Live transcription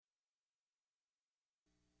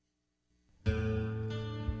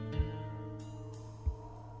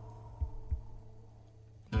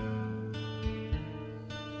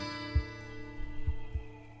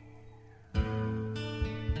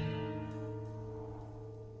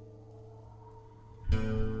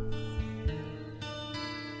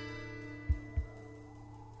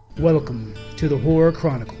Welcome to the Horror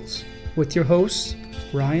Chronicles with your hosts,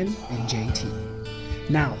 Ryan and JT.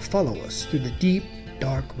 Now follow us through the deep,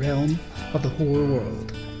 dark realm of the horror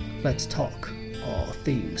world. Let's talk all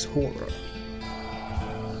things horror.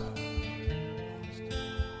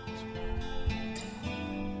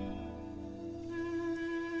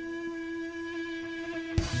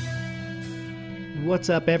 What's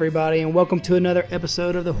up, everybody, and welcome to another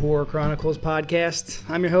episode of the Horror Chronicles podcast.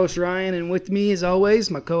 I'm your host, Ryan, and with me, as always,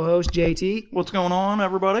 my co-host, JT. What's going on,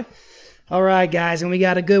 everybody? All right, guys, and we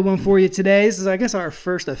got a good one for you today. This is, I guess, our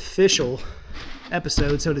first official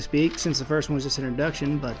episode, so to speak, since the first one was just an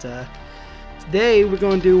introduction. But today, we're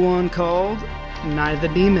going to do one called Night of the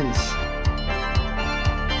Demons.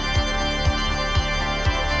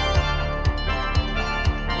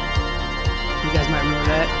 You guys might remember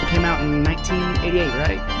that. It came out in 1988,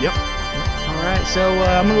 right? Yep. All right, so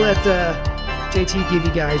I'm going to let JT give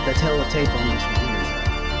you guys the tale of tape on this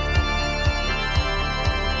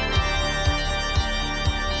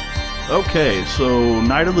one. Okay, so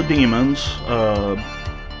Night of the Demons,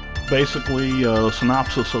 basically the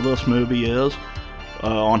synopsis of this movie is,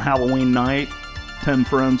 on Halloween night, 10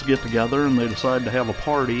 friends get together and they decide to have a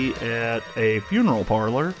party at a funeral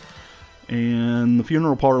parlor. And the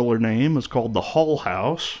funeral parlor name is called the Hull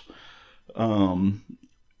House.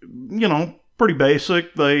 Pretty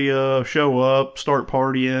basic. They show up, start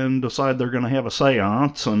partying, decide they're going to have a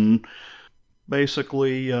seance, and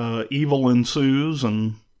basically evil ensues,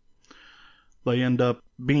 and they end up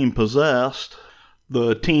being possessed.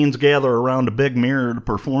 The teens gather around a big mirror to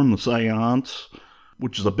perform the seance,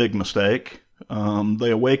 which is a big mistake.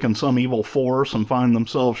 They awaken some evil force and find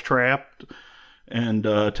themselves trapped and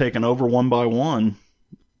taken over one by one.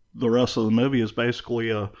 The rest of the movie is basically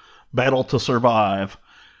a battle to survive.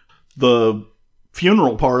 The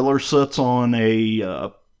funeral parlor sits on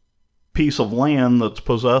a piece of land that's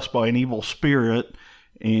possessed by an evil spirit,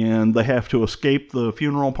 and they have to escape the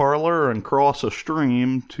funeral parlor and cross a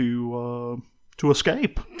stream to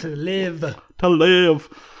escape. To live.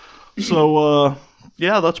 So,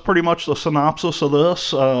 that's pretty much the synopsis of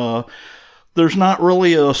this. There's not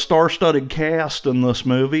really a star-studded cast in this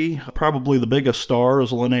movie. Probably the biggest star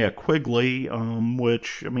is Linnea Quigley,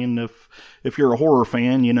 which, I mean, if you're a horror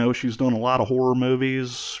fan, you know she's done a lot of horror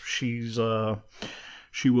movies. She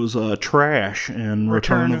was Trash in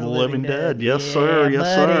Return of the Living Dead. Yes, yeah, sir.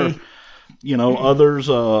 Yes, buddy. sir. You know, others,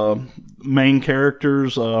 main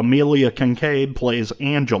characters, Amelia Kincaid plays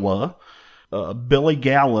Angela. Billy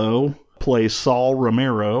Gallo plays Saul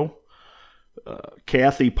Romero.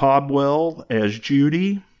 Kathy Podwell as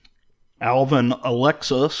Judy, Alvin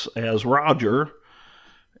Alexis as Roger,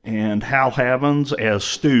 and Hal Havens as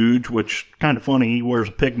Stooge, which kind of funny. He wears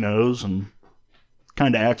a pig nose and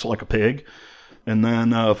kind of acts like a pig. And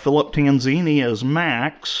then Philip Tanzini as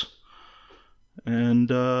Max. And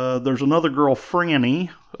there's another girl, Franny,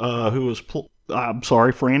 who is...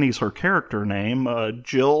 Franny's her character name.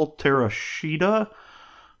 Jill Terashita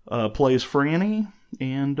plays Franny.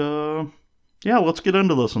 And... let's get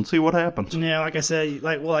into this and see what happens. Yeah, like I said,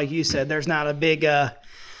 like you said, there's not a big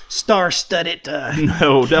star-studded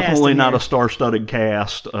no, definitely not a star-studded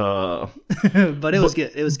cast. But it was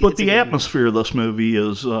good. But the atmosphere of this movie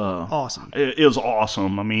is awesome. Is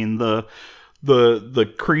awesome. I mean, the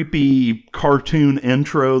creepy cartoon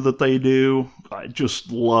intro that they do, I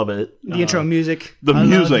just love it. The intro music. The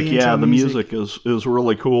music is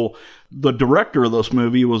really cool. The director of this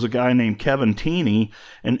movie was a guy named Kevin Teeney,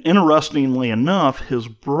 and interestingly enough, his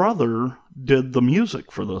brother did the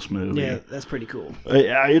music for this movie. Yeah, that's pretty cool.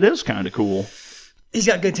 It is kind of cool. He's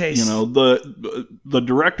got good taste. You know, the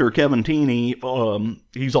director, Kevin Teeney,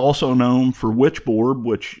 he's also known for Witchboard,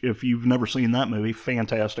 which, if you've never seen that movie,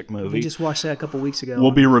 fantastic movie. We just watched that a couple weeks ago.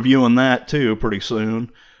 We'll be reviewing that, too, pretty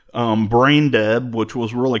soon. Brain Dead, which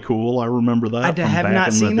was really cool. I remember that. I have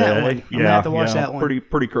not seen that one. I'm going to have to watch that one.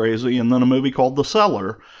 Pretty crazy. And then a movie called The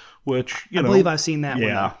Cellar, which, I believe I've seen that one.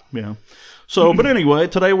 Yeah. So, but anyway,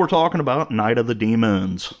 today we're talking about Night of the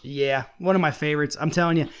Demons. Yeah, one of my favorites. I'm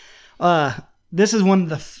telling you, this is one of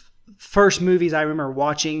the first movies I remember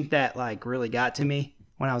watching that really got to me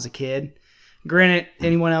when I was a kid. Granted,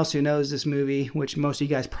 anyone else who knows this movie, which most of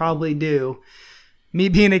you guys probably do, me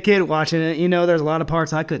being a kid watching it, there's a lot of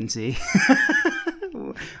parts I couldn't see.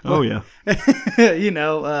 Oh, yeah.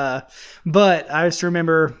 But I just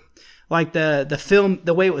remember, the film,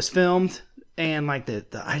 the way it was filmed, and, I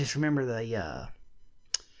just remember the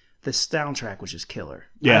soundtrack was just killer.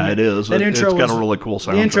 Yeah, it is. It's got a really cool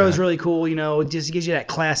soundtrack. The intro is really cool, it just gives you that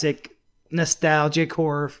classic, nostalgic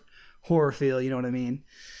horror feel, you know what I mean?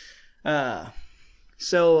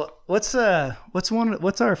 So what's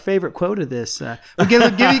our favorite quote of this? We'll give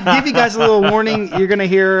you guys a little warning. You're gonna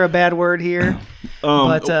hear a bad word here,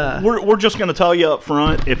 but we're just gonna tell you up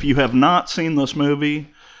front. If you have not seen this movie,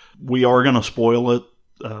 we are gonna spoil it.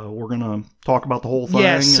 We're gonna talk about the whole thing.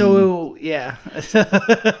 Yeah. So yeah.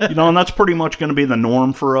 And that's pretty much gonna be the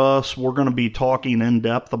norm for us. We're gonna be talking in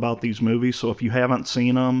depth about these movies. So if you haven't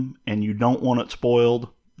seen them and you don't want it spoiled,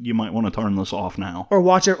 you might want to turn this off now. Or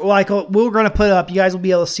watch it. Like we're going to put up, you guys will be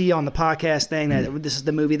able to see on the podcast thing that this is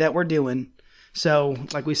the movie that we're doing. So,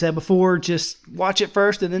 like we said before, just watch it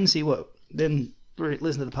first and then then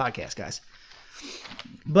listen to the podcast, guys.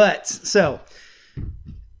 But, so,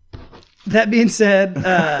 that being said,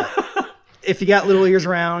 if you got little ears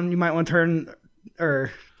around, you might want to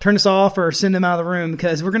turn us off or send them out of the room,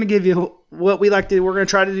 because we're going to give you what we like to do. We're going to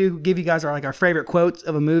try to give you guys our favorite quotes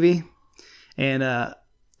of a movie. And,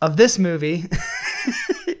 of this movie,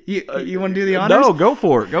 you want to do the honors? No, go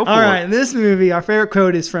for it. All right, in this movie, our favorite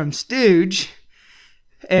quote is from Stooge,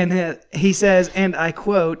 and he says, and I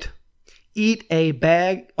quote, "Eat a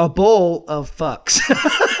bowl of fucks."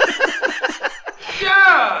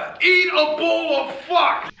 Yeah, eat a bowl of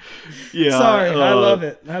fuck. Yeah, sorry, I love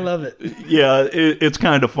it. Yeah, it's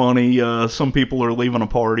kind of funny. Some people are leaving a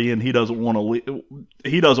party, and he doesn't want to leave.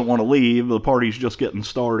 He doesn't want to leave. The party's just getting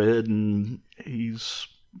started, and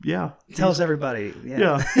tells everybody.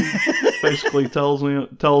 Yeah, basically tells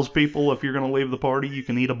people, if you're going to leave the party, you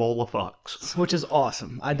can eat a bowl of fucks, which is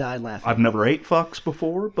awesome. I died laughing. I've never ate fucks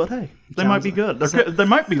before, but hey, they might be good. They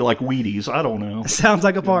might be like Wheaties. I don't know. Sounds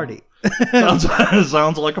like a party.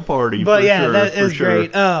 sounds like a party. But yeah, sure, that is sure.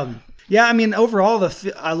 great. Yeah, I mean, overall,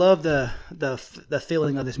 I love the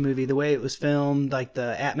feeling of this movie, the way it was filmed, like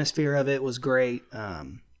the atmosphere of it was great.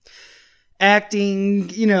 Acting,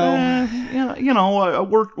 we're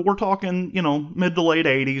talking, mid to late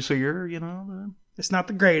 80s here, It's not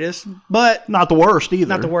the greatest, but not the worst either.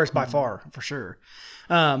 Not the worst by far, for sure.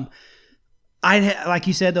 Like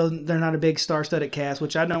you said, though, they're not a big star-studded cast,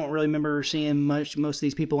 which I don't really remember seeing most of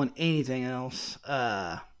these people in anything else.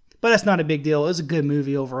 But that's not a big deal. It was a good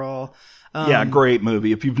movie overall. Great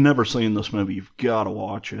movie. If you've never seen this movie, you've got to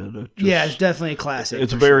watch it. It's definitely a classic.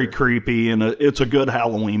 It's very creepy, and it's a good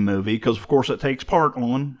Halloween movie because, of course, it takes part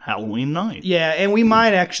on Halloween night. Yeah, and we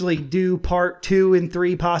might actually do part 2 and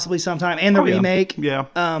 3 possibly sometime, and the remake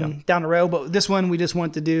down the road. But this one we just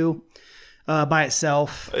want to do by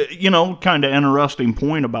itself. Kind of interesting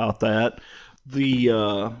point about that.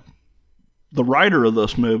 The writer of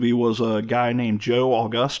this movie was a guy named Joe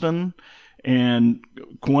Augustin. And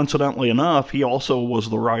coincidentally enough, he also was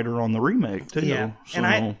the writer on the remake too. Yeah, so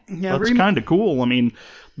that's kind of cool. I mean,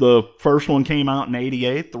 the first one came out in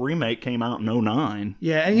 '88. The remake came out in '09.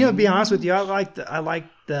 Yeah, and to be honest with you, I like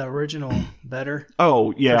the original better.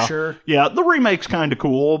 Oh yeah, for sure. Yeah, the remake's kind of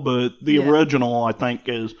cool, but the original, I think,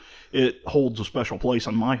 it holds a special place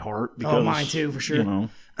in my heart. Because, mine too, for sure.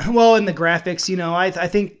 Well, in the graphics, I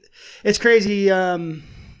think it's crazy.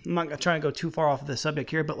 I'm not trying to go too far off of the subject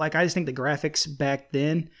here, but I just think the graphics back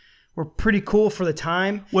then were pretty cool for the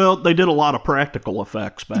time. Well, they did a lot of practical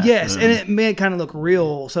effects back then. Yes, and it made it kind of look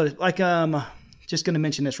real. So, just going to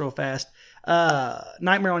mention this real fast.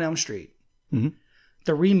 Nightmare on Elm Street,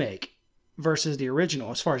 the remake versus the original,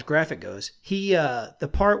 as far as graphic goes. The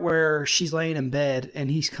part where she's laying in bed and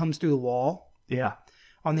he comes through the wall. Yeah.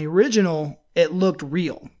 On the original, it looked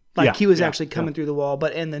real. He was actually coming through the wall,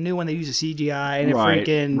 but in the new one they use a CGI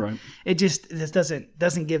and it just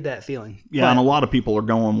doesn't give that feeling. Yeah, and a lot of people are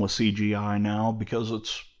going with CGI now because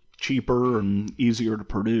it's cheaper and easier to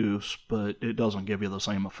produce, but it doesn't give you the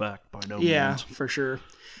same effect by no means. Yeah, for sure.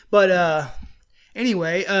 But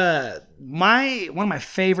anyway, one of my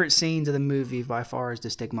favorite scenes of the movie by far is the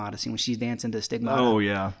Stigmata scene when she's dancing to Stigmata. Oh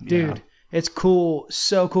yeah, dude, it's cool,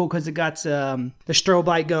 so cool because it got the strobe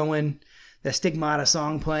light going. The Stigmata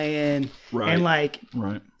song playing, and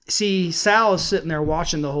see, Sal is sitting there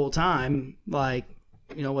watching the whole time,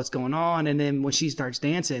 what's going on, and then when she starts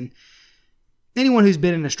dancing, anyone who's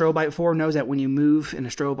been in a strobe light before knows that when you move in a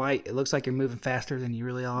strobe light, it looks like you're moving faster than you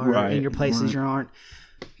really are, in your places you aren't.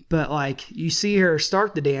 But you see her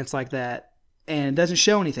start to dance like that, and it doesn't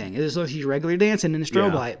show anything. It just looks like she's regularly dancing in the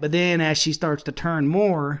strobe light, but then as she starts to turn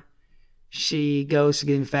more, she goes to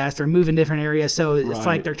getting faster, moving different areas. So it's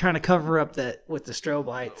like they're trying to cover up that with the strobe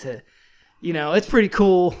light to, it's pretty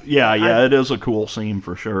cool. Yeah, it is a cool scene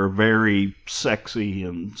for sure. Very sexy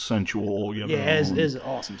and sensual. Yeah, it is an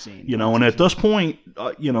awesome scene. And at this point,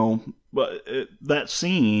 that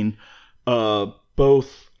scene,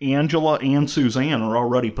 both Angela and Suzanne are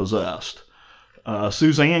already possessed.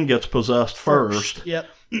 Suzanne gets possessed first. Yep.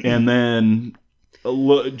 And then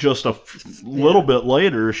just a little bit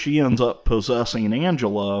later, she ends up possessing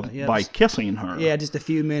Angela by kissing her. Yeah, just a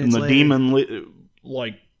few minutes and the later. demon,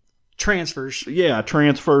 transfers.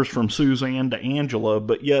 Transfers from Suzanne to Angela,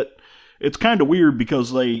 but yet it's kind of weird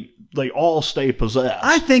because they all stay possessed.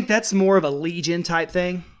 I think that's more of a Legion type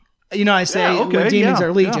thing. You know, I say when demons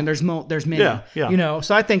are Legion, there's many. Yeah. You know,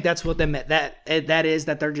 so I think that's what they meant. That is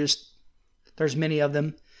that they're just there's many of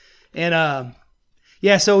them, and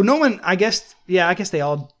so no one. I guess they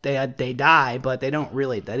all they die, but they don't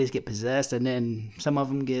really. They just get possessed, and then some of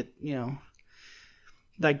them get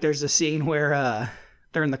like there's a scene where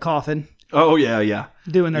they're in the coffin. Oh yeah.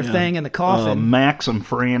 Doing their thing in the coffin. Max and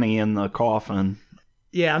Franny in the coffin.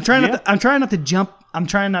 Yeah, I'm trying not to jump. I'm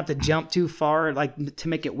trying not to jump too far, like to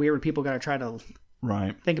make it weird. When people gotta try to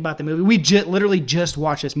think about the movie. We literally just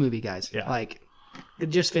watched this movie, guys. Yeah. Like,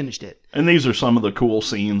 just finished it. And these are some of the cool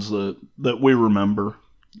scenes that we remember.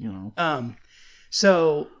 You know.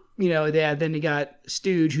 So then you got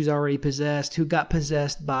Stooge, who's already possessed, who got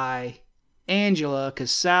possessed by Angela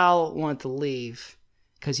because Sal wanted to leave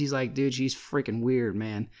because he's like, dude, she's freaking weird,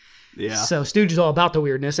 man. Yeah. So Stooge is all about the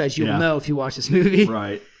weirdness, as you'll know if you watch this movie.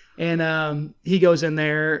 Right. And he goes in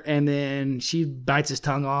there, and then she bites his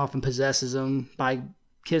tongue off and possesses him by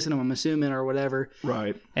kissing him, I'm assuming, or whatever.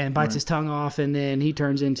 Right. And bites his tongue off, and then he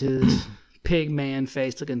turns into this pig man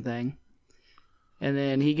face looking thing. And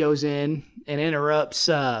then he goes in and interrupts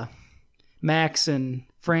Max and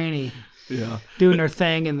Franny doing their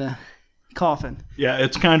thing in the coffin. Yeah,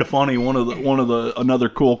 it's kind of funny. Another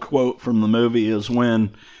cool quote from the movie is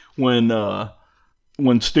when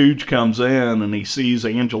Stooge comes in and he sees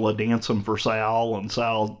Angela dancing for Sal, and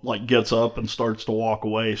Sal gets up and starts to walk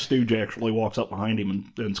away. Stooge actually walks up behind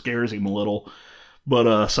him and scares him a little.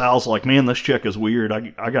 But Sal's like, man, this chick is weird.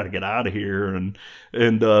 I got to get out of here. And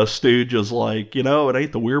Stooge is like, it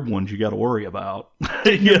ain't the weird ones you got to worry about.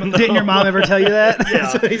 Didn't your mom ever tell you that? Yeah.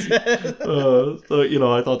 That's what he said. So,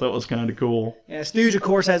 I thought that was kind of cool. Yeah, Stooge, of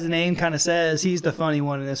course, as the name kind of says, he's the funny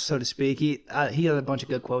one in this, so to speak. He had a bunch of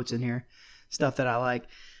good quotes in here, stuff that I like.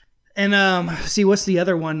 And see, what's the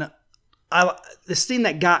other one? The scene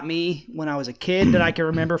that got me when I was a kid that I can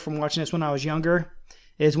remember from watching this when I was younger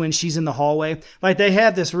is when she's in the hallway. Like, they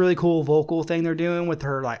have this really cool vocal thing they're doing with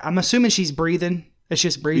her. Like, I'm assuming she's breathing. It's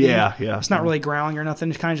just breathing. Yeah. It's not really growling or nothing.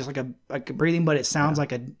 It's kind of just like a breathing, but it sounds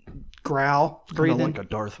like a growl breathing. Kind of like a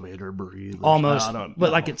Darth Vader breathe. Almost.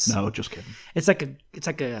 No, just kidding. It's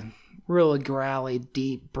like a really growly,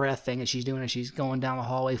 deep breath thing that she's doing as she's going down the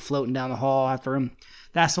hallway, floating down the hall after him.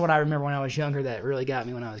 That's what I remember when I was younger. That really got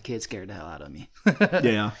me when I was a kid. Scared the hell out of me.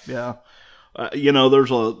 Yeah.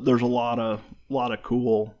 There's a lot of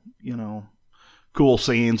cool, cool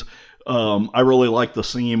scenes. I really like the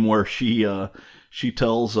scene where she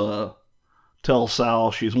tells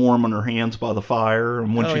Sal she's warming her hands by the fire,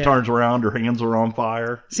 and when she turns around, her hands are on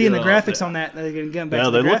fire. Seeing the graphics on that, again, back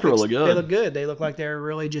to the they graphics, look really good. They look good. They look like they're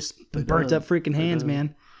really just burnt up freaking hands,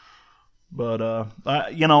 man. But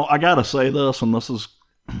I gotta say this, and this is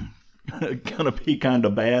gonna be kind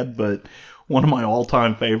of bad, but one of my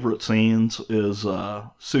all-time favorite scenes is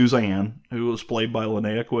Suzanne, who was played by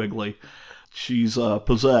Linnea Quigley. She's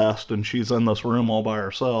possessed, and she's in this room all by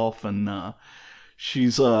herself, and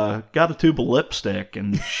she's got a tube of lipstick,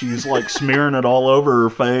 and she's smearing it all over her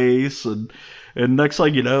face, and next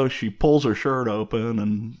thing you know, she pulls her shirt open,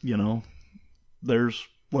 and there's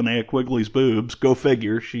Linnea Quigley's boobs. Go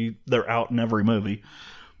figure. They're out in every movie.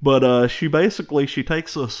 But she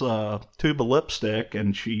takes this tube of lipstick,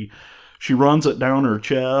 and she runs it down her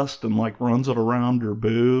chest and runs it around her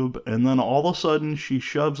boob, and then all of a sudden she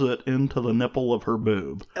shoves it into the nipple of her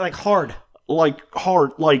boob. Hard.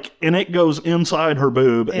 And it goes inside her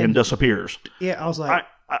boob and disappears. Yeah, I was like,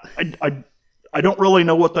 I don't really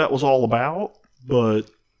know what that was all about, but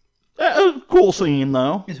cool scene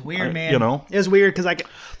though. It's weird, man. It was weird because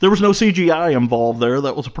there was no CGI involved there.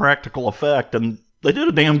 That was a practical effect, and they did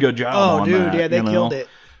a damn good job. Oh, dude, yeah, they killed it.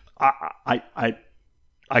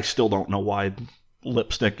 I still don't know why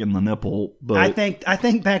lipstick in the nipple, but I think back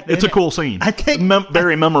then it's a cool scene. I think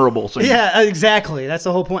very memorable scene. Yeah, exactly. That's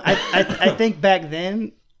the whole point. I think back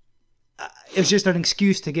then it was just an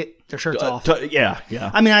excuse to get their shirts off. Yeah.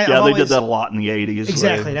 I mean, they did that a lot in the 80s.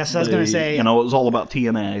 Exactly. That's what I was going to say. It was all about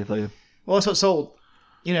TNA. Well, that's what sold.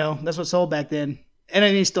 That's what sold back then, and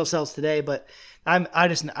I mean, it still sells today. But I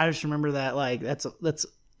just remember that that's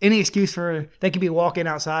any excuse for they could be walking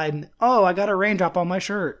outside and I got a raindrop on my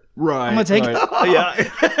shirt. Right. I'm gonna take it off. Yeah.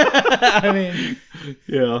 I mean.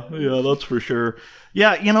 Yeah, that's for sure.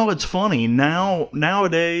 Yeah, it's funny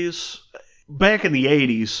nowadays. back in the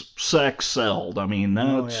 80s, sex sold. I mean,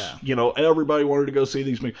 that's, everybody wanted to go see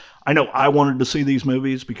these movies. I know I wanted to see these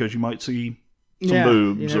movies because you might see some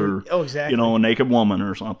boobs or, exactly. a naked woman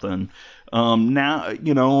or something. Now,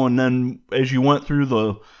 and then as you went through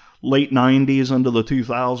the late 90s into the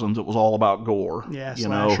 2000s, it was all about gore. Yeah,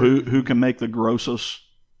 who can make the grossest,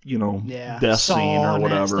 death scene or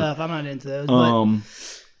whatever. Stuff. I'm not into those. But...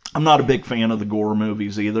 I'm not a big fan of the gore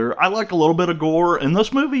movies either. I like a little bit of gore, and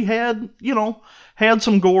this movie had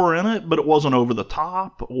some gore in it, but it wasn't over the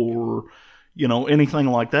top or, anything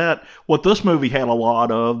like that. What this movie had a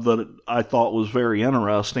lot of that I thought was very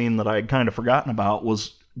interesting that I had kind of forgotten about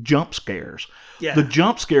was jump scares. Yeah. The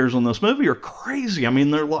jump scares in this movie are crazy. I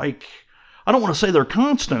mean, they're like, I don't want to say they're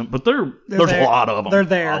constant, but there's there. A lot of them. They're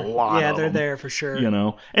there. A lot of they're them, there for sure.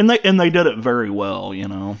 And they did it very well,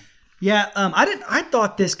 Yeah, I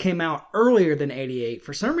thought this came out earlier than 88.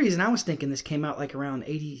 For some reason, I was thinking this came out like around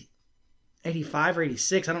 80, 85 or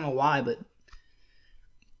 86. I don't know why, but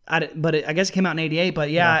I guess it came out in 88. But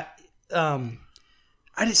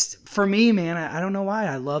for me, man, I don't know why.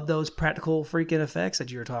 I love those practical freaking effects that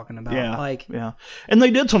you were talking about. Yeah. And they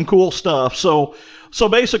did some cool stuff. So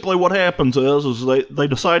basically what happens is they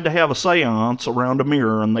decide to have a seance around a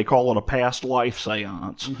mirror, and they call it a past life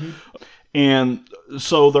seance. Mm-hmm. And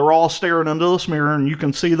so they're all staring into this mirror, and you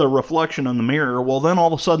can see the reflection in the mirror. Well, then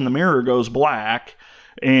all of a sudden the mirror goes black,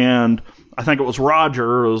 and I think it was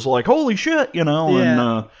Roger was like, "Holy shit," and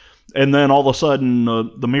then all of a sudden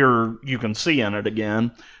the mirror, you can see in it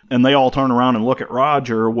again, and they all turn around and look at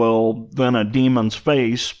Roger. Well, then a demon's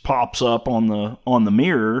face pops up on the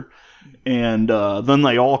mirror, and then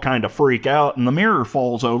they all kind of freak out, and the mirror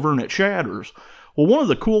falls over and it shatters. Well, one of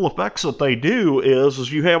the cool effects that they do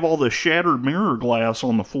is you have all this shattered mirror glass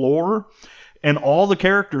on the floor, and all the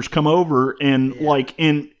characters come over, and like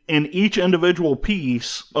in each individual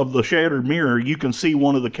piece of the shattered mirror, you can see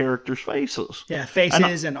one of the characters' faces. Yeah,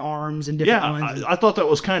 faces and arms and different ones. I thought that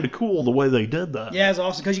was kind of cool the way they did that. Yeah, it's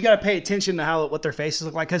awesome because you got to pay attention to what their faces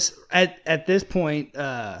look like. Because at this point,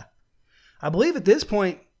 I believe at this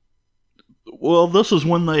point, well, this is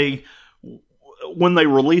when they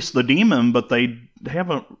release the demon, but they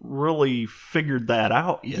haven't really figured that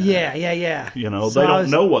out yet. Yeah. They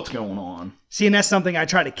don't know what's going on. See, and that's something I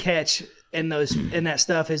try to catch in that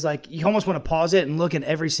stuff is like you almost want to pause it and look at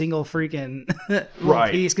every single freaking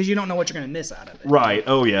piece because you don't know what you're going to miss out of it. Right.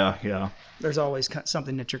 Oh, yeah. There's always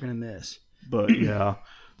something that you're going to miss. But, yeah.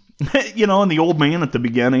 And the old man at the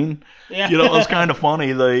beginning, it was kind of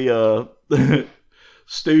funny. They,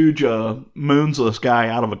 Stooge moons this guy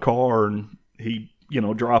out of a car, and he,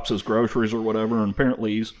 drops his groceries or whatever, and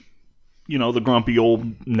apparently he's, the grumpy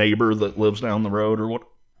old neighbor that lives down the road or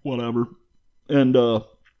whatever. And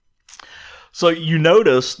so you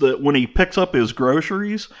notice that when he picks up his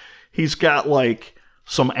groceries, he's got like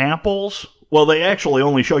some apples. Well, they actually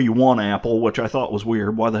only show you one apple, which I thought was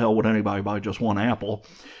weird. Why the hell would anybody buy just one apple?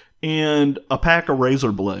 And a pack of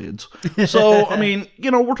razor blades. So, I mean,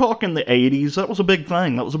 we're talking the 80s. That was a big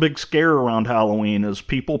thing. That was a big scare around Halloween, is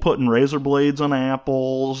people putting razor blades on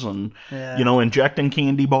apples and, injecting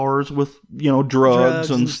candy bars with,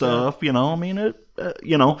 drugs and stuff. I mean, it,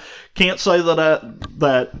 can't say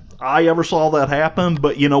that I ever saw that happen,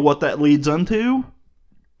 but you know what that leads into?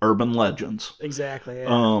 Urban legends. Exactly.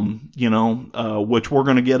 Yeah. Which we're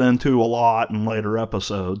going to get into a lot in later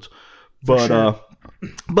episodes.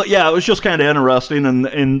 But yeah, it was just kind of interesting,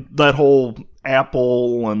 and that whole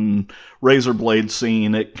apple and razor blade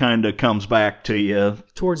scene, it kind of comes back to you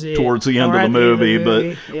towards the end of the movie.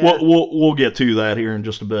 But we'll get to that here in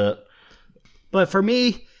just a bit. But for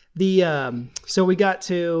me, so we got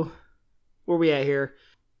to where we at here.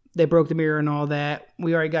 They broke the mirror and all that.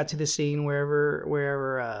 We already got to the scene wherever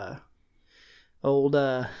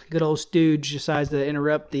good old Stooge decides to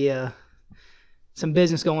interrupt some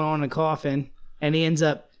business going on in the coffin, and he ends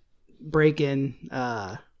up breaking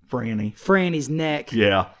Franny's neck.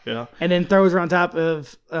 Yeah. And then throws her on top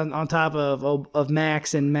of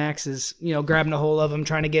Max, and Max is grabbing a hold of him,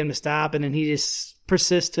 trying to get him to stop, and then he just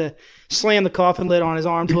persists to slam the coffin lid on his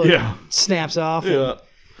arm till it snaps off. Yeah.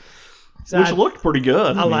 Which looked pretty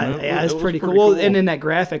good. I like it. Yeah, it's pretty cool. Well, and then that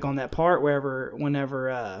graphic on that part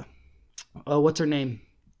whenever what's her name?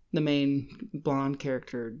 The main blonde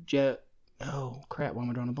character, oh crap! Why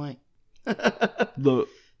am I drawing a blank? The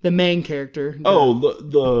main character.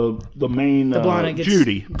 The main. The blonde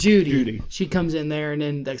Judy. She comes in there, and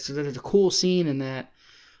then there's a cool scene in that.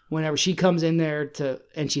 Whenever she comes in there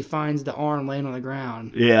and she finds the arm laying on the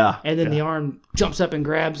ground. Yeah. And then the arm jumps up and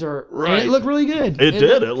grabs her. Right. And it looked really good. It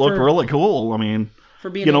did. It looked really cool. I mean, for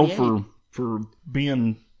being for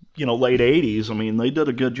being late 80s. I mean, they did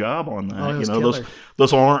a good job on that. Oh, it was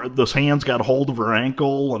this hand's got a hold of her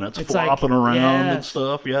ankle and it's flopping around and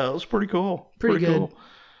stuff. Yeah, it was pretty cool. Pretty good. Cool.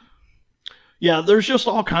 Yeah, there's just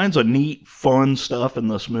all kinds of neat, fun stuff in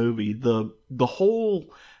this movie. The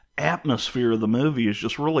whole atmosphere of the movie is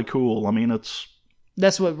just really cool. I mean, it's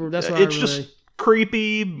just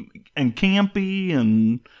creepy and campy,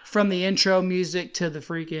 and from the intro music to the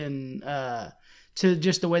freaking to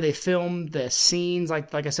just the way they filmed the scenes,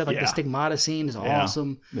 like I said, the stigmata scene is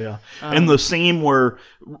awesome. Yeah. And the scene where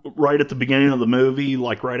right at the beginning of the movie,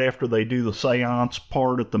 like right after they do the seance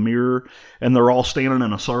part at the mirror, and they're all standing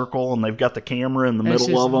in a circle, and they've got the camera in the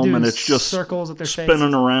middle of them, and it's just circles at their spinning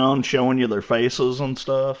faces around, showing you their faces and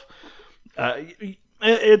stuff.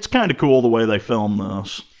 It's kind of cool the way they film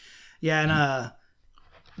this. Yeah,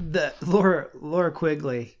 and the Laura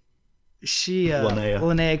Quigley.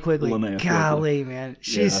 Linnea Quigley. Golly, man.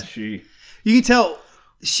 You can tell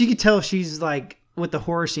she's like with the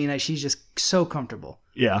horror scene that she's just so comfortable.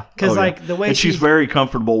 Yeah. Because the way she's very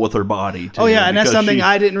comfortable with her body too. Oh yeah, and that's something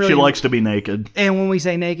I didn't really. She likes to be naked. And when we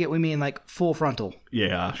say naked, we mean like full frontal.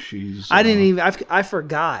 Yeah, she's. I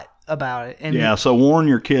forgot about it. And yeah, so warn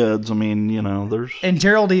your kids. I mean, there's. And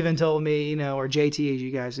Gerald even told me, or JT, as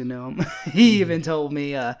you guys who know him, he even told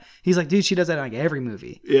me, he's like, dude, she does that in like every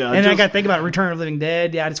movie. Yeah. And I got to think about Return of the Living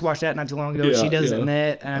Dead. Yeah, I just watched that not too long ago. She does it in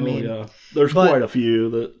that. I mean, there's quite a few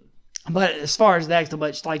that. But as far as that,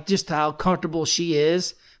 but like just how comfortable she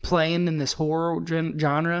is playing in this horror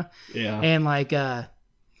genre. Yeah. And like, the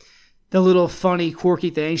little funny, quirky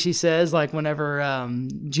thing she says, like whenever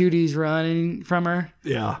Judy's running from her.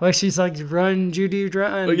 Yeah. Like she's like, run, Judy,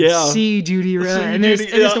 run. Yeah. See, Judy, run. See, and Judy,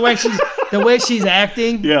 it's the way she's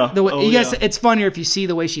acting. Yeah. It's funnier if you see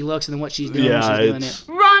the way she looks and what she's doing when she's doing it.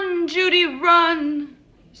 Run, Judy, run.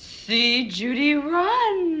 See, Judy,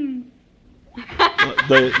 run.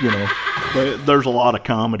 There's a lot of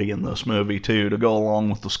comedy in this movie too, to go along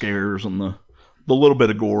with the scares and the little bit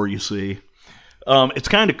of gore you see. It's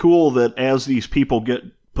kind of cool that as these people get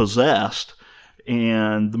possessed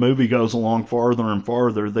and the movie goes along farther and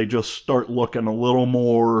farther, they just start looking a little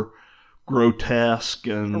more grotesque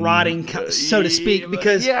and rotting, so to speak.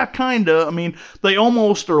 Because kind of. I mean, they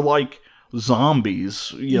almost are like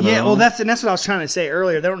zombies. Yeah, well, that's what I was trying to say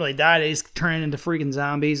earlier. They don't really die; they just turn into freaking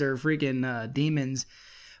zombies or freaking demons.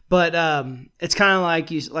 But it's kind of like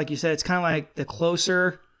you said. It's kind of like the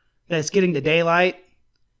closer that it's getting to daylight.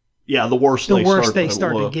 Yeah, the worse they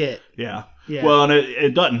start to get. Yeah. Well, and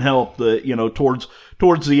it doesn't help that,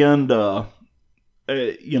 towards the end,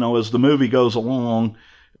 as the movie goes along,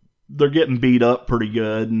 they're getting beat up pretty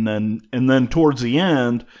good. And then towards the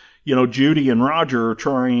end, Judy and Roger are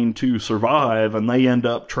trying to survive, and they end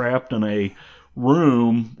up trapped in a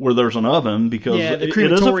room where there's an oven because it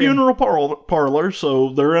is a funeral parlor,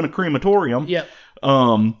 so they're in a crematorium. Yep.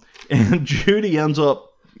 And Judy ends up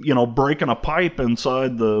breaking a pipe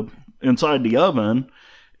inside the oven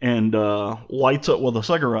and lights it with a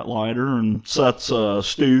cigarette lighter and sets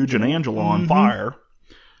Stooge and Angela on fire.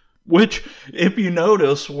 Which, if you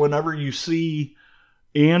notice, whenever you see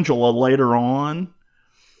Angela later on,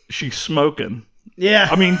 she's smoking. Yeah.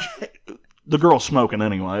 I mean, the girl's smoking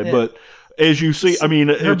anyway, but as you see, I mean,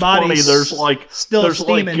 it's funny. There's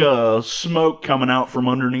smoke coming out from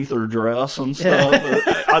underneath her dress and stuff.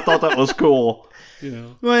 I thought that was cool.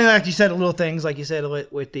 Well, like you said, little things like you said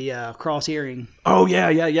with the cross earring. Oh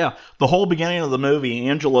yeah. The whole beginning of the movie,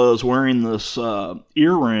 Angela is wearing this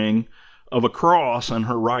earring of a cross in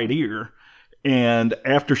her right ear, and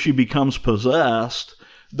after she becomes possessed,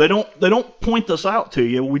 they don't point this out to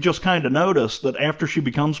you. We just kind of notice that after she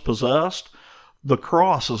becomes possessed, the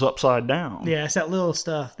cross is upside down. Yeah, it's that little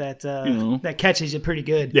stuff that that catches you pretty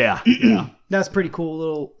good. Yeah. That's pretty cool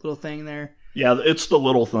little thing there. Yeah, it's the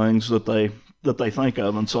little things that they think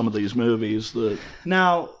of in some of these movies that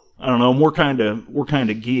now I don't know. We're kind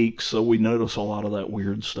of geeks, so we notice a lot of that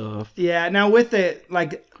weird stuff. Yeah. Now with it,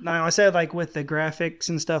 I said with the graphics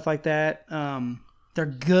and stuff like that, they're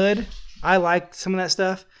good. I like some of that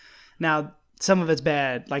stuff. Now some of it's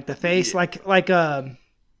bad, like the face, their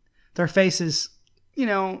faces.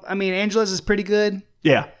 I mean, Angela's is pretty good.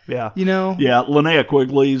 Yeah. Yeah, Linnea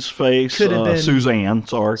Quigley's face, could have been Suzanne.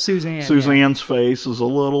 Sorry, Suzanne's face is a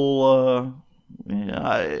little,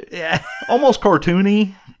 almost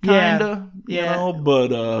cartoony, kinda.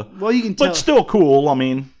 But well, you can tell, but still cool. I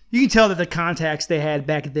mean, you can tell that the contacts they had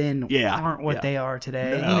back then aren't what they are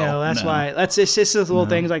today. That's why. It's just those little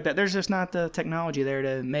things like that. There's just not the technology there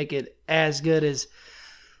to make it as good as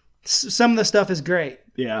Some of the stuff is great,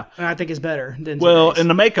 Yeah. and I think it's better than Well, today's. and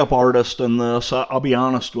the makeup artist in this, I'll be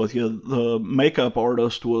honest with you, the makeup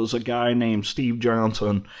artist was a guy named Steve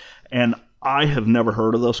Johnson, and I have never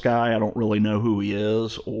heard of this guy. I don't really know who he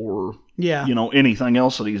is or, Yeah. anything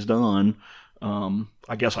else that he's done.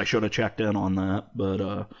 I guess I should have checked in on that,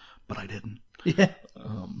 but I didn't. Yeah.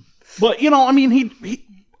 But, I mean, he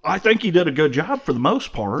I think he did a good job for the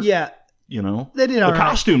most part. Yeah. They did all The right.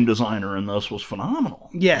 costume designer in this was phenomenal.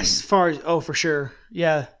 Yes, for sure.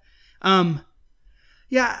 Yeah.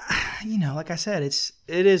 Yeah, like I said, it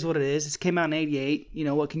is what it is. It came out in 88.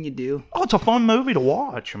 What can you do? Oh, it's a fun movie to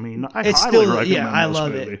watch. I mean, I It's highly still, recommend I this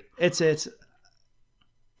love movie. it.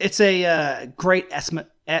 It's a great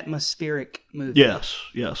atmospheric movie.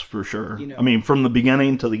 Yes, for sure. You know. I mean, from the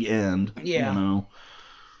beginning to the end. Yeah.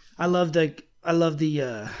 I love the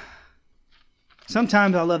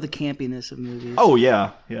sometimes I love the campiness of movies. Oh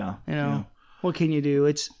yeah, yeah. What can you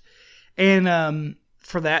do?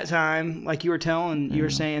 For that time, like you were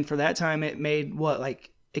saying, for that time it made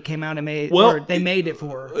it came out and made, Well, or they made it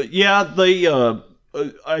for. Yeah, they.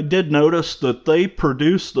 I did notice that they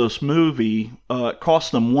produced this movie. It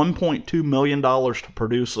cost them $1.2 million to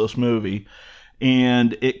produce this movie,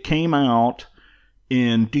 and it came out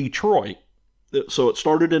in Detroit. So it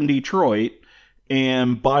started in Detroit,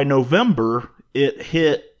 and by November it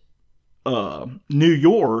hit New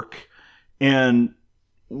York, and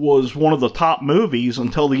was one of the top movies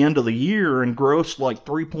until the end of the year and grossed like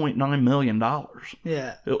 $3.9 million.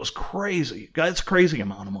 Yeah. It was crazy. That's a crazy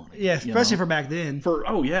amount of money. Yeah, especially for back then. For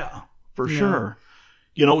sure.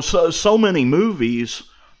 So many movies.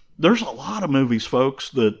 There's a lot of movies,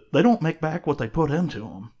 folks, that they don't make back what they put into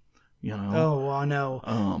them. Oh, well, I know.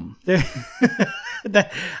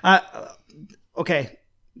 Okay.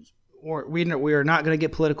 We are not going to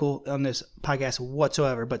get political on this podcast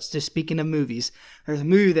whatsoever, but just speaking of movies, there's a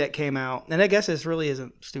movie that came out, and I guess this really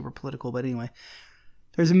isn't super political, but anyway,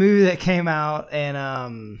 there's a movie that came out, and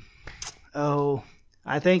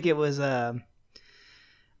I think it was I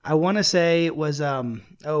want to say it was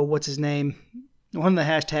what's his name? One of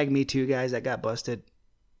the hashtag Me Too guys that got busted.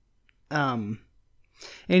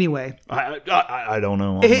 Anyway, I don't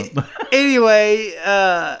know. Anyway,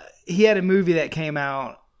 he had a movie that came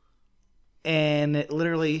out. And it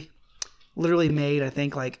literally made, I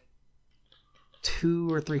think, like $200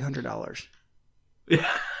 or $300.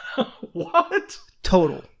 What?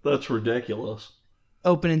 Total. That's ridiculous.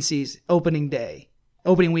 Opening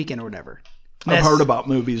weekend or whatever. I've heard about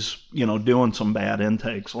movies, doing some bad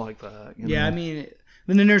intakes like that. I mean,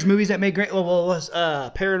 and then there's movies that made great. Well, was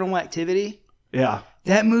Paranormal Activity. Yeah.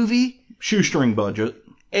 That movie. Shoestring budget.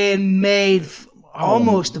 And made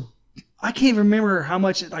almost I can't even remember how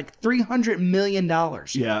much, like $300 million.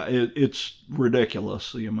 Yeah, it's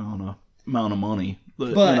ridiculous, the amount of money.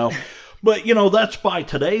 But that's by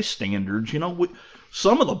today's standards.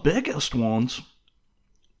 Some of the biggest ones,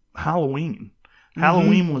 Halloween. Mm-hmm.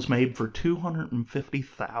 Halloween was made for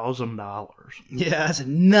 $250,000. Yeah, that's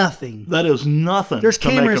nothing. That is nothing. There's to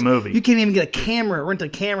cameras, make a movie. You can't even get rent a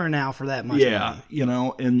camera now for that much Yeah,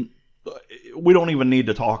 money. and we don't even need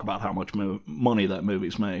to talk about how much money that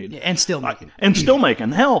movie's made. Yeah, and still making.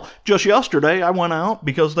 Hell, just yesterday I went out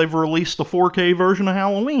because they've released the 4K version of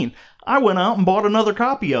Halloween. I went out and bought another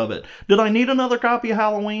copy of it. Did I need another copy of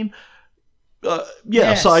Halloween?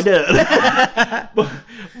 Yes, I did.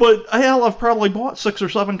 but hell, I've probably bought 6 or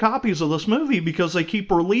 7 copies of this movie because they keep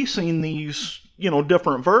releasing these,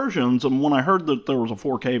 different versions. And when I heard that there was a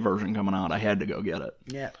 4K version coming out, I had to go get it.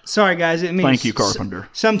 Yeah. Sorry, guys. Thank you, Carpenter.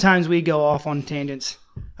 Sometimes we go off on tangents.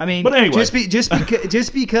 I mean, but anyway. just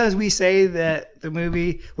because we say that the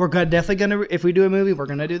movie, we're definitely gonna, if we do a movie, we're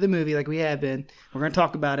gonna do the movie like we have been. We're gonna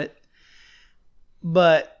talk about it.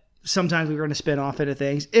 But sometimes we're gonna spin off into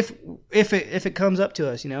things if it comes up to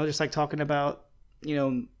us, just like talking about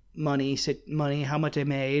money, how much they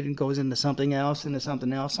made, and goes into something else.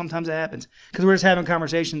 Sometimes it happens because we're just having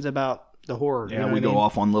conversations about the horror. Yeah, we go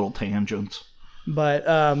off on little tangents. But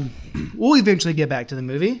we'll eventually get back to the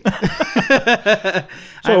movie.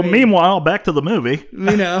 Meanwhile, back to the movie.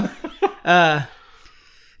 Yeah,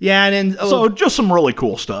 and then so just some really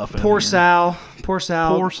cool stuff. Poor Sal.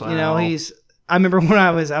 I remember when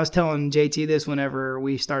I was telling JT this whenever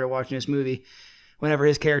we started watching this movie. Whenever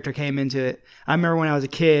his character came into it, I remember when I was a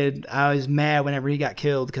kid, I was mad whenever he got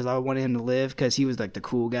killed because I wanted him to live because he was like the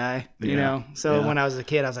cool guy, So when I was a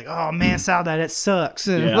kid, I was like, "Oh man, Sal died. That sucks."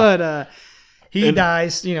 Yeah. But he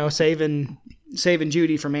dies, saving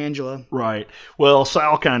Judy from Angela. Right. Well,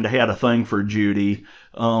 Sal kind of had a thing for Judy.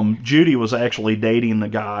 Judy was actually dating the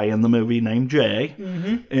guy in the movie named Jay,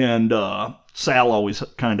 and Sal always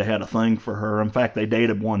kind of had a thing for her. In fact, they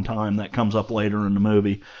dated one time. That comes up later in the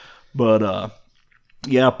movie. But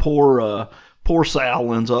yeah, poor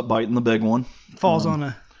Sal ends up biting the big one. Falls on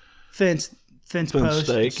a fence post,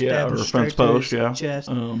 stake, yeah, or straight fence to post, his yeah. chest.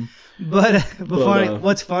 But Funny,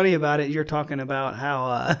 what's funny about it? You're talking about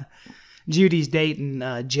how Judy's dating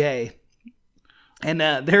Jay, and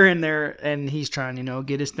they're in there, and he's trying,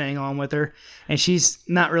 get his thing on with her, and she's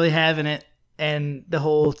not really having it. And the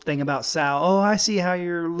whole thing about Sal, oh, I see how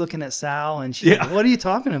you're looking at Sal, and she's like, what are you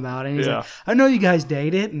talking about? And he's like, I know you guys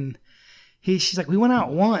dated, and she's like, we went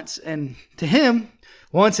out once, and to him,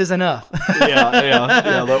 once is enough.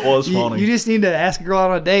 yeah, that was funny. You just need to ask a girl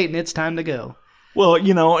on a date, and it's time to go. Well,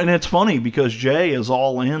 and it's funny because Jay is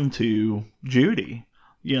all into Judy,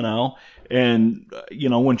 and,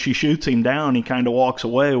 when she shoots him down, he kind of walks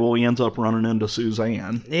away. Well, he ends up running into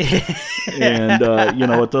Suzanne. And,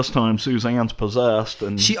 at this time, Suzanne's possessed.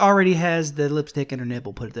 And she already has the lipstick in her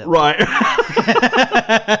nipple, put it that way.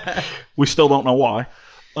 Right. We still don't know why.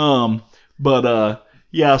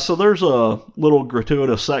 Yeah, so there's a little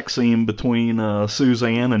gratuitous sex scene between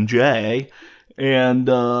Suzanne and Jay. And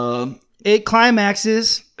it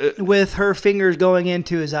climaxes with her fingers going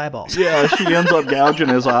into his eyeballs. Yeah, she ends up gouging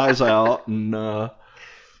his eyes out, and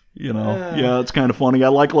yeah, it's kind of funny. I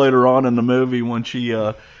like later on in the movie when she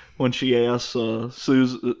asks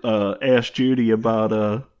asks Judy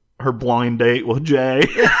about her blind date with Jay.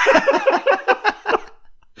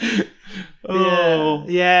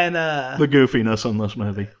 Yeah, and the goofiness in this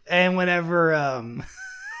movie. And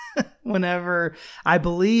whenever I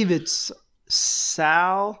believe it's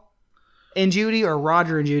Sal and Judy or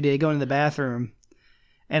Roger and Judy go into the bathroom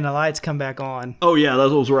and the lights come back on. Oh yeah, that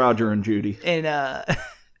was Roger and Judy. And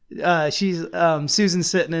she's Susan's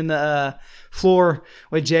sitting in the floor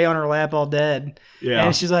with Jay on her lap all dead. Yeah.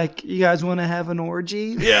 And she's like, you guys want to have an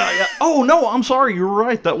orgy? Yeah. Oh no, I'm sorry, you're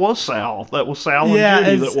right. That was Sal. That was Sal and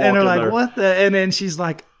Judy that walked and they're in like, there. what the? And then she's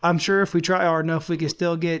like, I'm sure if we try hard enough, we can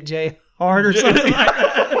still get Jay hard or something like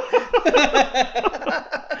that.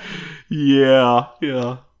 Yeah.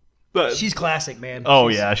 But, she's classic, man. Oh,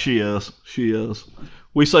 yeah, she is. She is.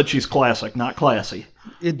 We said she's classic, not classy.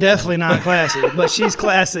 Definitely not classy, but she's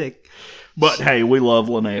classic. But hey, we love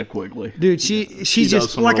Linnea Quigley. Dude, she does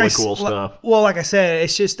just some like really cool stuff. Well, like I said,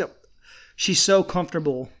 it's just she's so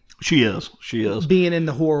comfortable. She is. Being in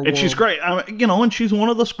the horror world. And she's great. And she's one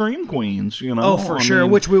of the Scream Queens, Oh, for sure.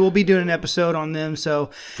 Which we will be doing an episode on them.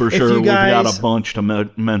 So for sure, we've got a bunch to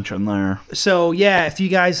mention there. So, yeah, if you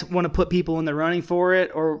guys want to put people in the running for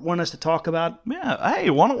it or want us to talk about... Yeah,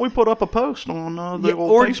 hey, why don't we put up a post on the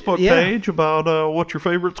old Facebook page about what's your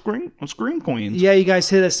favorite Scream Queens? Yeah, you guys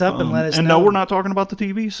hit us up and let us know. And no, we're not talking about the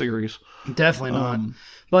TV series. Definitely not.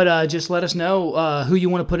 But just let us know who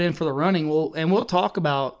you want to put in for the running. We'll talk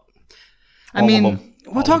about...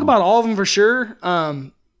 We'll talk about all of them for sure.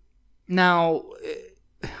 Now,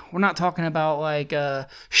 we're not talking about like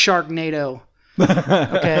Sharknado.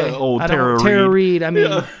 Okay, Old Tara Reid.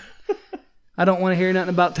 I don't want to hear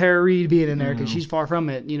nothing about Tara Reid being in there because she's far from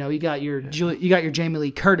it. You got your Jamie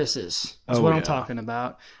Lee Curtises. That's what I'm talking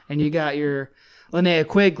about, and you got your Linnea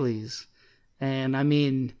Quigleys, and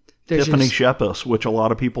there's Tiffany Shepis, which a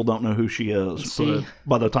lot of people don't know who she is. But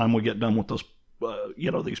by the time we get done with this.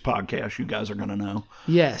 These podcasts, you guys are going to know.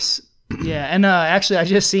 Yes. Yeah. And actually, I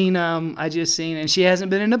just seen, and she hasn't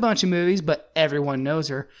been in a bunch of movies, but everyone knows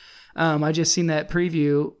her. I just seen that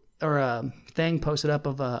preview or thing posted up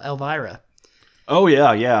of Elvira. Oh,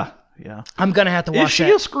 yeah. I'm going to have to watch that. Is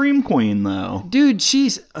she a Scream Queen, though? Dude,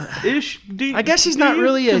 she's... I guess she's not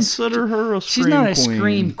really consider her a Scream Queen. She's not a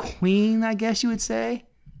Scream Queen, I guess you would say.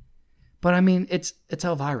 But, it's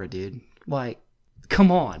Elvira, dude. Like... Come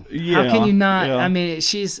on. Yeah, how can you not? Yeah.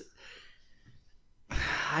 She's...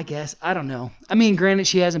 I guess. I don't know. Granted,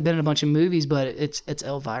 she hasn't been in a bunch of movies, but it's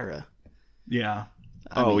Elvira. Yeah.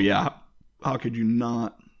 Yeah. How could you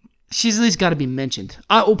not? She's at least got to be mentioned.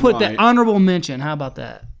 We'll put that honorable mention. How about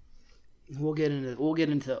that? We'll get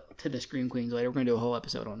into the Scream Queens later. We're going to do a whole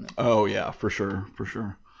episode on that. Oh, yeah. For sure.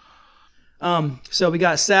 So we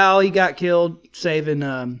got Sal. He got killed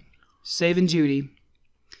saving Judy.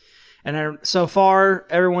 And so far,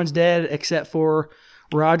 everyone's dead except for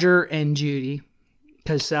Roger and Judy,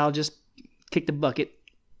 because Sal just kicked the bucket.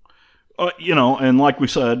 And like we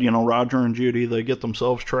said, Roger and Judy, they get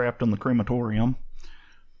themselves trapped in the crematorium.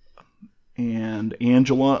 And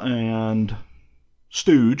Angela and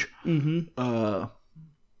Stooge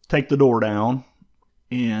take the door down,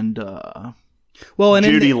 and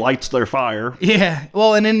Judy lights their fire. Yeah.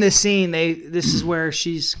 Well, and in this scene, this is where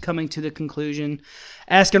she's coming to the conclusion,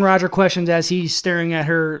 asking Roger questions as he's staring at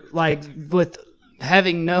her like with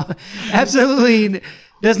having absolutely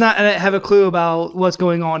does not have a clue about what's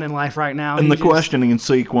going on in life right now. And the questioning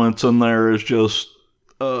sequence in there is just,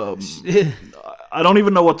 I don't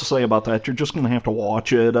even know what to say about that. You're just going to have to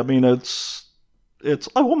watch it. I mean, it's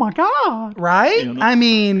oh my God. Right? You know? I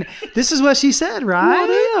mean, this is what she said, right?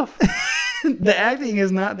 What if? The acting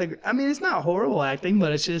is not it's not horrible acting,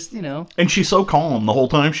 but it's just, And she's so calm the whole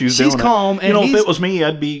time she's doing it. She's calm. And if it was me,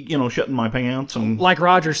 I'd be, shitting my pants. And like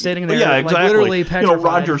Roger sitting there. Yeah, exactly. Like literally petrified.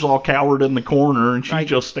 Roger's all cowered in the corner, and she's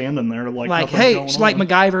just standing there like hey, she's like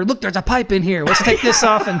MacGyver. Look, there's a pipe in here. Let's take this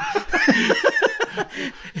off. And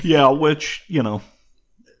yeah, which,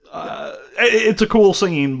 it's a cool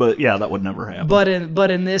scene, but yeah, that would never happen. But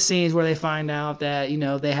in this scene is where they find out that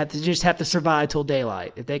they have to survive till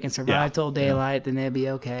daylight. If they can survive till daylight, then they'll be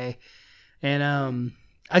okay. And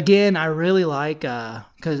again, I really like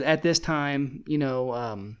because at this time,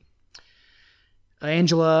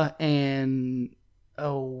 Angela and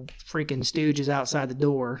freaking Stooge is outside the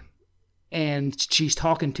door. And she's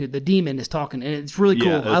talking to the demon is talking, and it's really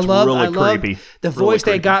cool. Yeah, I love the voice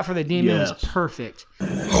they got for the demon was perfect.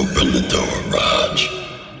 Open the door, Raj.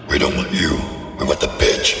 We don't want you. We want the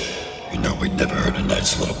bitch. We'd never heard a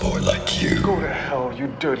nice little boy like you. Go to hell, you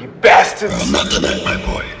dirty bastards. Well, not tonight, my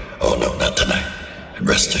boy. Oh no, not tonight. And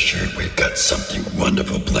rest assured, we've got something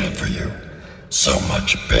wonderful planned for you. So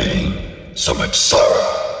much pain, so much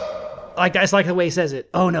sorrow. Like that's like the way he says it.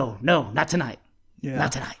 Oh no, not tonight. Yeah.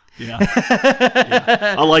 Not tonight. Yeah.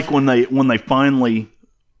 I like when they finally,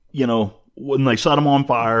 when they set them on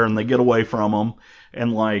fire and they get away from them,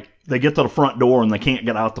 and like they get to the front door and they can't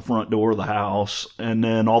get out the front door of the house, and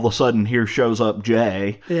then all of a sudden here shows up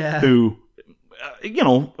Jay, who,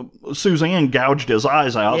 Suzanne gouged his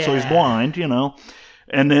eyes out, so he's blind,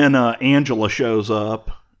 and then Angela shows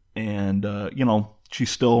up, and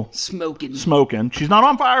she's still smoking. She's not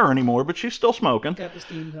on fire anymore, but she's still smoking. Got the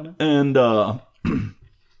steam coming. And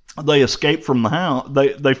they escape from the house.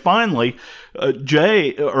 They finally, Roger,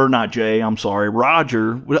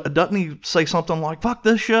 doesn't he say something like, fuck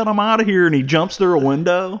this shit, I'm out of here, and he jumps through a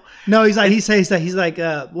window? No, he's like,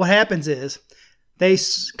 what happens is they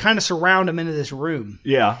kind of surround him into this room.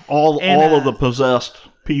 Yeah, all of the possessed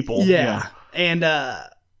people. Yeah. And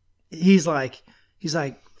he's like,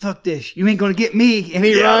 fuck this, you ain't gonna get me. And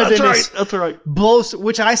he runs that's right. Blows,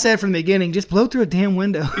 which I said from the beginning, just blow through a damn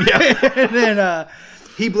window. Yeah. And then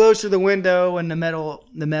he blows through the window and the metal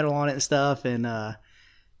on it and stuff, and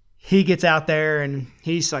he gets out there and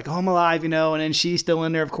he's like, oh, I'm alive, and then she's still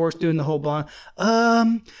in there, of course, doing the whole blonde.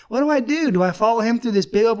 What do I do? Do I follow him through this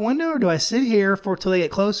big open window, or do I sit here till they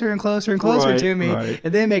get closer and closer and closer to me,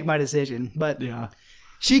 and then make my decision? But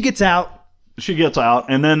she gets out.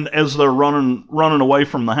 And then as they're running away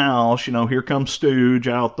from the house, here comes Stooge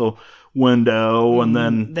out the window, and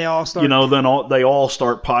then they all start. They all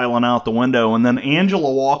start piling out the window, and then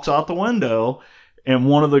Angela walks out the window, and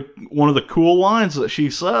one of the cool lines that she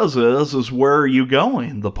says is "Where are you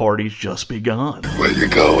going? The party's just begun." Where you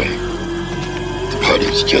going? The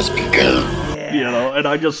party's just begun. Yeah. And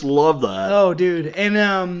I just love that. Oh, dude, and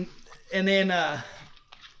then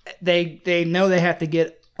they know they have to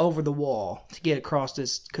get over the wall to get across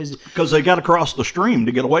this because they got to cross the stream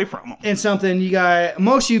to get away from them. And something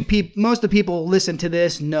most of the people listen to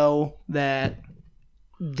this know that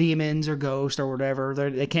demons or ghosts or whatever,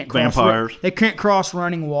 they can't cross vampires. They can't cross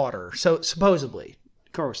running water. So supposedly,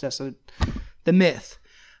 of course, that's the myth.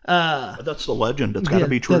 That's the legend. It's got to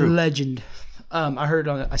be true. The legend.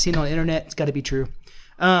 I seen it on the internet. It's got to be true.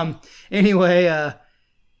 Anyway,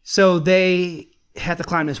 so they have to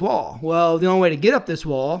climb this wall. Well, the only way to get up this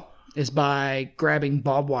wall is by grabbing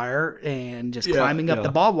barbed wire and just climbing up the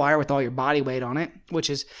barbed wire with all your body weight on it, which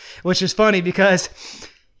is funny because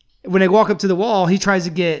when they walk up to the wall, he tries to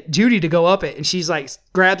get Judy to go up it, and she's like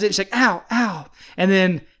grabs it. She's like, ow, ow. And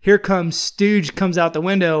then here comes Stooge comes out the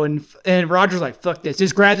window, and Roger's like, fuck this.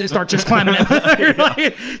 Just grabs it and starts just climbing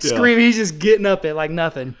it. Screaming. He's just getting up it like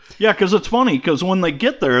nothing. Yeah, because it's funny, because when they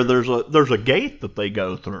get there, there's a gate that they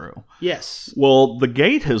go through. Yes. Well, the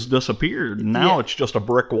gate has disappeared, and now it's just a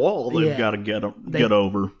brick wall they've got to get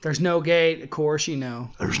over. There's no gate, of course,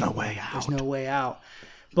 There's no way out. There's no way out.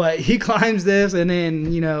 But he climbs this, and then,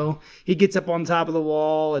 he gets up on top of the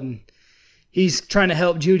wall, and he's trying to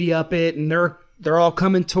help Judy up it, and they're all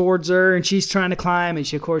coming towards her, and she's trying to climb,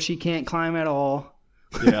 and of course she can't climb at all.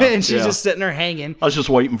 Yeah, and she's just sitting there hanging. I was just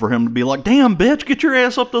waiting for him to be like, damn, bitch, get your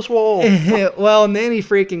ass up this wall. Well, and then he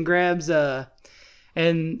freaking grabs,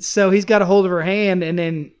 and so he's got a hold of her hand, and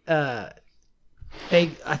then I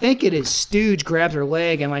think it is Stooge grabs her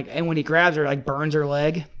leg, and when he grabs her, burns her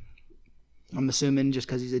leg. I'm assuming just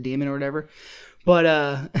because he's a demon or whatever. But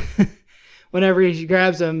whenever he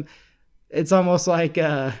grabs him, it's almost like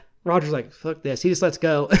Roger's like, fuck this. He just lets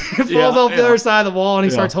go. Falls off the other side of the wall, and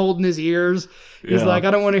he starts holding his ears. He's like,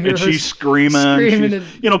 I don't want to hear and her she's screaming. and,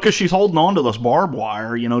 Because she's holding on to this barbed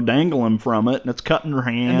wire, dangling from it, and it's cutting her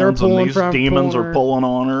hands. they're pulling these from- demons pulling are her. pulling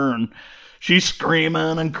on her, and she's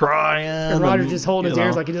screaming and crying. and Roger's just holding his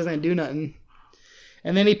ears like he doesn't do nothing.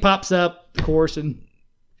 And then he pops up, of course, and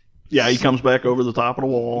yeah, he comes back over the top of the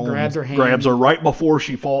wall, Grabs and her hand. grabs her right before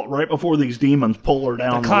she falls, right before these demons pull her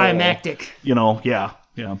down. the the wall. climactic. Yeah.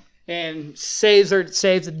 And saves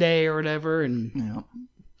the day or whatever, and Yeah.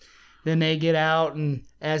 then they get out, and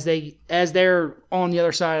as they're on the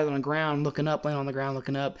other side of the ground, laying on the ground,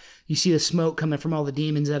 looking up, you see the smoke coming from all the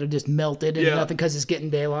demons that have just melted and nothing because it's getting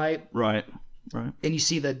daylight. Right. And you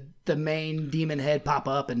see the main demon head pop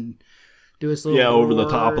up and do its little over the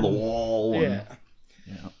roar top of the and- wall. Yeah.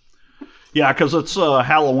 Yeah, because it's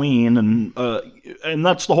Halloween, and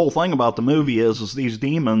that's the whole thing about the movie is these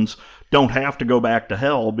demons don't have to go back to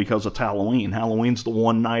hell because it's Halloween. Halloween's the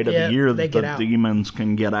one night of the year they that get the out. demons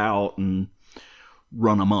can get out and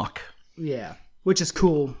run amok. Yeah, which is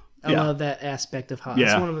cool. I Yeah. love that aspect of Halloween.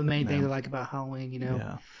 Yeah. It's one of the main things I like about Halloween.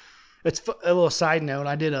 Yeah. It's a little side note.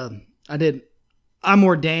 I'm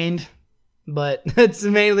ordained, but it's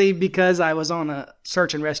mainly because I was on a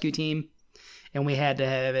search and rescue team, and we had to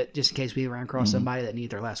have it just in case we ran across somebody that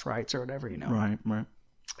needed their last rites or whatever, Right.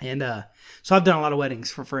 And so I've done a lot of weddings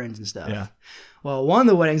for friends and stuff. Yeah. Well, one of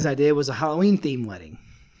the weddings I did was a Halloween themed wedding,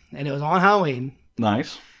 and it was on Halloween.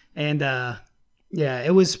 Nice. And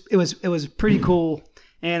it was pretty cool.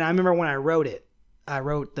 And I remember when I wrote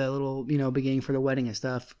the little beginning for the wedding and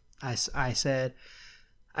stuff. I said,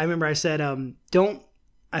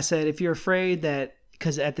 if you're afraid that,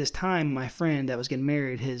 because at this time my friend that was getting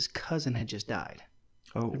married, his cousin had just died,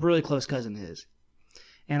 a really close cousin of his,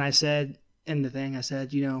 and I said in the thing,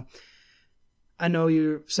 I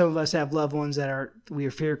know some of us have loved ones that we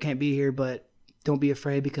fear can't be here, but don't be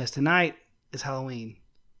afraid because tonight is Halloween.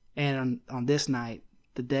 And on this night,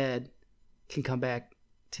 the dead can come back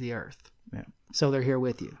to the earth. Yeah. So they're here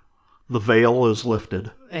with you. The veil is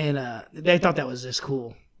lifted. And they thought that was just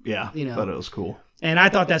cool. Yeah. That is cool. And I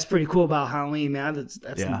thought that's pretty cool about Halloween, man. That's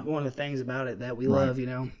Yeah. one of the things about it that we love,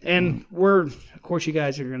 And of course, you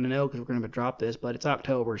guys are going to know because we're going to drop this, but it's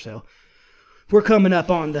October, so we're coming up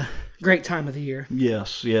on the great time of the year.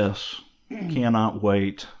 Yes. Cannot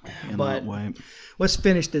wait. But let's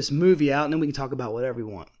finish this movie out, and then we can talk about whatever we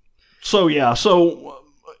want. So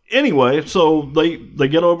anyway, they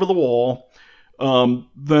get over the wall.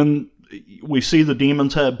 Then we see the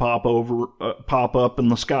demon's head pop up in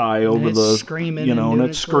the sky over it's the screaming, and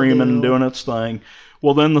it's screaming and doing its thing.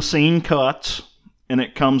 Well, then the scene cuts and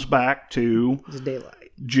it comes back to It's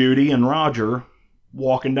daylight. Judy and Roger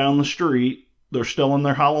walking down the street. They're still in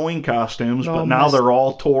their Halloween costumes, All but now messed- they're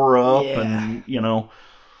all tore up Yeah. and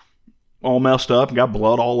all messed up and got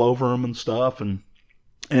blood all over them and stuff and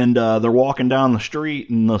they're walking down the street,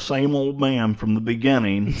 and the same old man from the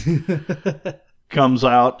beginning comes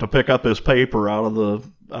out to pick up his paper out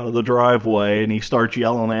of the driveway, and he starts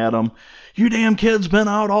yelling at them, "You damn kids been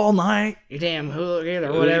out all night!" You damn hooligan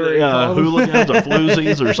or whatever. Yeah, hooligans or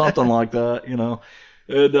floozies or something like that.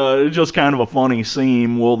 It's just kind of a funny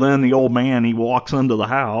scene. Well, then the old man, he walks into the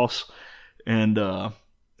house, and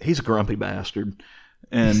he's a grumpy bastard,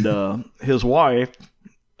 and his wife.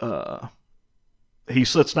 He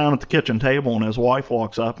sits down at the kitchen table, and his wife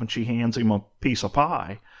walks up, and she hands him a piece of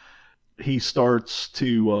pie. He starts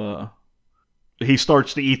to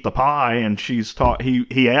eat the pie, and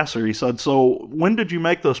he asks her, he said, "So when did you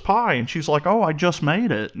make this pie?" And she's like, "Oh, I just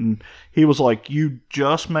made it." And he was like, "You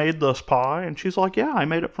just made this pie?" And she's like, "Yeah, I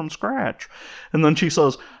made it from scratch." And then she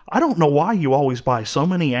says, "I don't know why you always buy so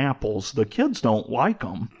many apples. The kids don't like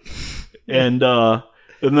them."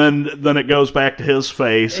 And then it goes back to his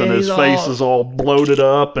face, and his face is all bloated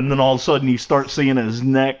up, and then all of a sudden you start seeing his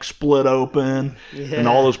neck split open, and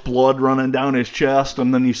all this blood running down his chest,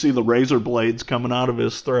 and then you see the razor blades coming out of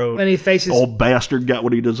his throat. And he faces, Old bastard got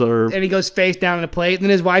what he deserved. and he goes face down on the plate, and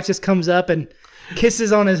then his wife just comes up and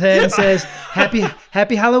kisses on his head and says,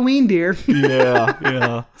 "Happy Halloween, dear."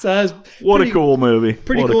 Yeah. So that was What a cool movie.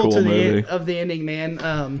 pretty What a cool cool to movie. the of the ending,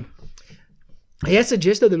 man. That's the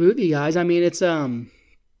gist of the movie, guys. I mean,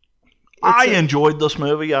 I enjoyed this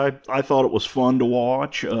movie. I thought it was fun to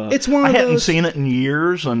watch. It's one of I hadn't those- seen it in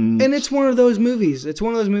years, and it's one of those movies. It's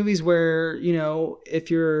one of those movies where,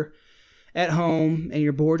 if you're at home and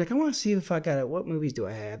you're bored, like, I want to see if what movies do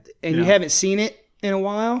I have? And you haven't seen it in a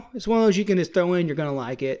while. It's one of those you can just throw in. You're going to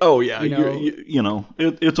like it. oh yeah,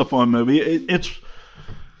 it's a fun movie.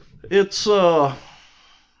 It's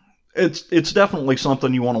It's definitely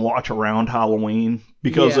something you want to watch around Halloween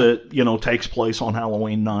because Yeah. it takes place on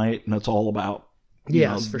Halloween night and it's all about For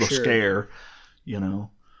the sure. scare.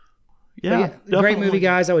 But Yeah, great definitely. movie,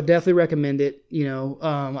 guys. I would definitely recommend it.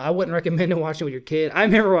 I wouldn't recommend watching it with your kid. I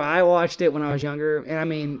remember I watched it when I was younger, and I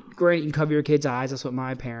mean, great, you can cover your kid's eyes. That's what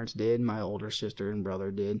my parents did. My older sister and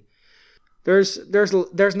brother did. There's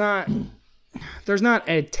not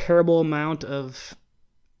a terrible amount of.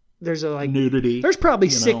 There's Nudity. There's probably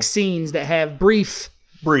you know. 6 scenes that have brief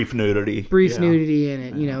Brief nudity. nudity in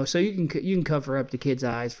it. So you can cover up the kid's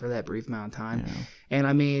eyes for that brief amount of time. Yeah. And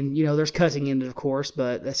I mean, there's cussing in it, of course,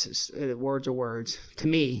 but that's just, words are words to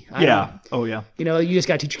me. Yeah. Oh, yeah. You just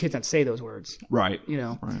got to teach your kids not to say those words. Right.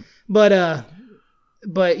 Right.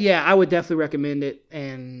 But yeah, I would definitely recommend it,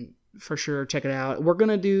 and for sure check it out. We're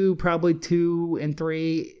gonna do probably 2 and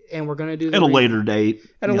 3, and we're gonna do At a later date.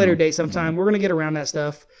 at a later date sometime. We're gonna get around that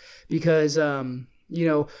stuff because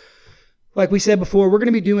like we said before, we're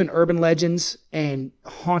gonna be doing urban legends and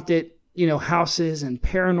haunted houses and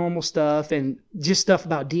paranormal stuff and just stuff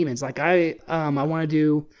about demons. Like I want to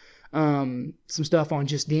do some stuff on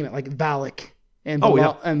just demon, like Valak and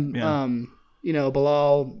Bilal, and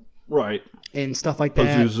Bilal Right. and stuff like that.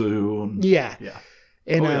 Pazuzu. And, Yeah. Yeah.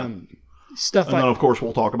 And Oh, yeah. stuff And like then, of course,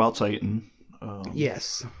 we'll talk about Satan.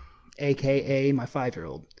 yes, AKA my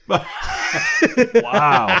 5-year-old.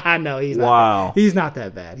 Wow. No, he's not. Wow. He's not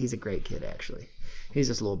that bad. He's a great kid, actually. He's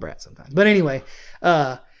just a little brat sometimes. But anyway,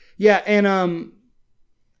 yeah, and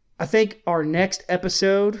I think our next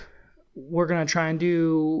episode we're gonna try and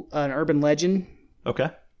do an urban legend, Okay.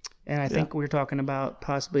 and I think we're talking about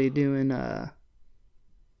possibly doing the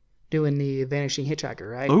Vanishing Hitchhiker,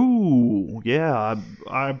 right? Ooh, yeah.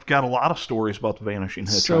 I've got a lot of stories about the Vanishing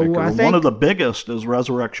So, Hitchhiker. I One think- of the biggest is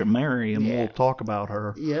Resurrection Mary, and Yeah. we'll talk about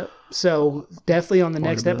her. Yep. So definitely on the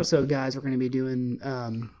next bit. episode, guys, we're going to be doing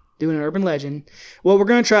an urban legend. What we're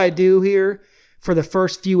going to try to do here for the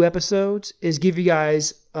first few episodes is give you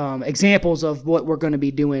guys examples of what we're going to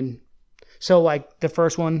be doing. So like the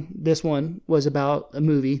first one, this one was about a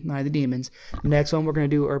movie, Night of the Demons. The next one we're going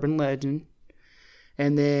to do urban legend,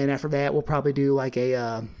 and then after that we'll probably do like a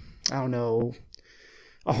a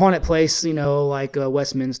haunted place, like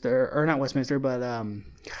Westminster, or not Westminster, but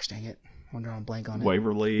gosh dang it, I'm drawing a blank on it.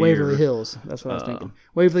 Waverly Waverly or Hills. That's what I was thinking.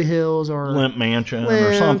 Waverly Hills or Limp Mansion or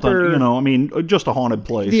Limp something. or- Just a haunted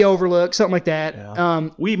place. the Overlook, something like that. Yeah.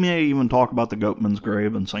 We may even talk about the Goatman's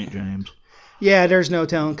Grave in St. James. Yeah, there's no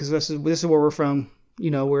telling because this is where we're from.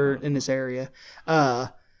 We're in this area.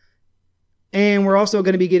 And we're also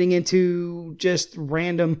going to be getting into just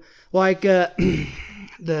random, like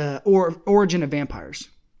the origin of vampires.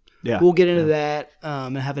 Yeah. We'll get into that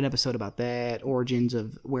and have an episode about that, origins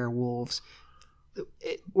of werewolves.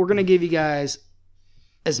 We're going to give you guys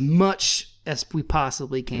as much as we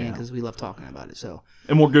possibly can because we love talking about it. So,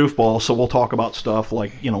 And we're goofballs, so we'll talk about stuff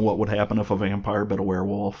like, what would happen if a vampire bit a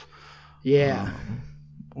werewolf. yeah.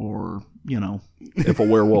 Or, if a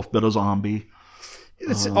werewolf bit a zombie.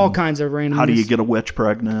 It's all kinds of random. How do you get a witch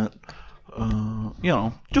pregnant?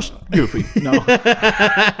 Just goofy. No.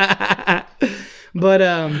 But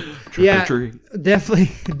Trick yeah, or treat.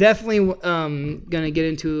 definitely gonna get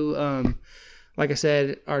into like I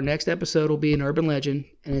said, our next episode will be an urban legend,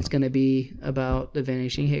 and it's gonna be about the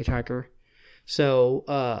Vanishing Hitchhiker. So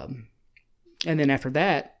and then after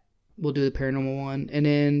that, we'll do the paranormal one, and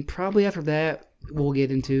then probably after that, we'll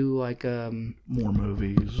get into like More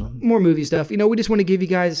movies. And, more movie stuff. We just want to give you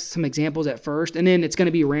guys some examples at first, and then it's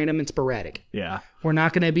gonna be random and sporadic. yeah. We're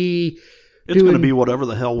not gonna be It's going to doing- be whatever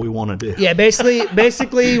the hell we want to do. Yeah,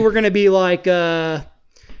 basically, we're gonna be like, "Hey,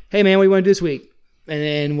 man, what do you want to do this week?" And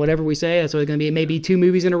then whatever we say, that's what it's gonna be. Maybe 2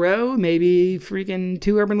 movies in a row, maybe freaking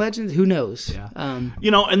 2 urban legends. Who knows? Yeah.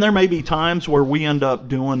 And there may be times where we end up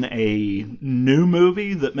doing a new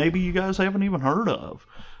movie that maybe you guys haven't even heard of.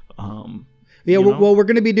 yeah, you know? well, we're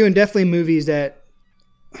gonna be doing definitely movies that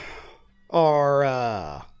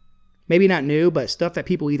are maybe not new, but stuff that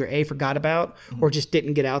people either forgot about or just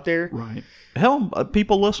didn't get out there. Right. Hell,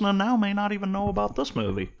 people listening now may not even know about this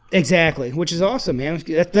movie. Exactly, which is awesome, man.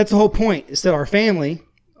 That's the whole point. Is that our family,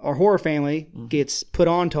 our horror family, gets put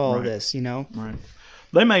on to all of this. Right.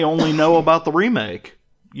 They may only know about the remake,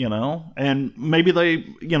 and maybe they,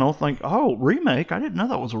 think, oh, remake? I didn't know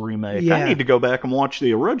that was a remake. Yeah. I need to go back and watch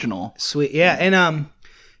the original. Sweet, yeah, and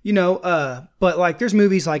but like there's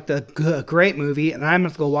movies like the great movie, and I'm gonna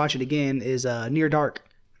have to go watch it again. Is Near Dark.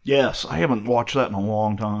 Yes, I haven't watched that in a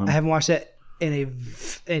long time. I haven't watched that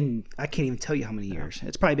in I can't even tell you how many years.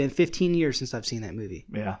 It's probably been 15 years since I've seen that movie.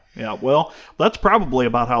 Yeah. Well, that's probably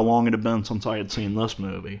about how long it had been since I had seen this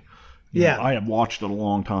movie. Yeah. I had watched it a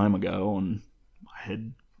long time ago, and I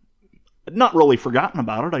had not really forgotten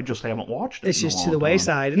about it. I just haven't watched it. It's in a just to long the time.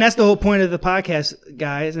 wayside. And that's the whole point of the podcast,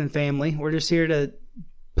 guys and family. We're just here to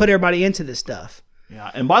put everybody into this stuff. Yeah,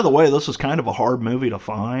 and by the way, this is kind of a hard movie to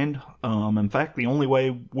find. In fact, the only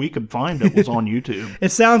way we could find it was on YouTube.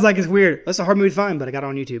 It sounds like it's weird. That's a hard movie to find, but I got it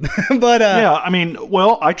on YouTube. But Yeah, I mean,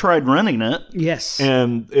 well, I tried renting it, yes.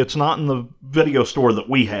 and it's not in the video store that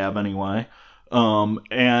we have anyway.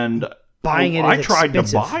 And Buying it I is tried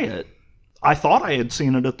expensive. to buy it. I thought I had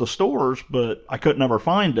seen it at the stores, but I could never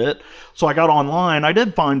find it. So I got online. I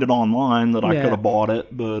did find it online that I Yeah. could have bought it,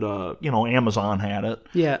 but Amazon had it.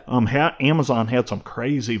 Yeah. Amazon had some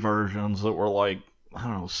crazy versions that were like, I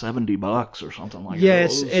don't know, $70 or something like Yeah,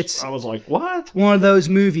 that. it's I was like, what? one of those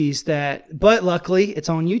movies that, but luckily it's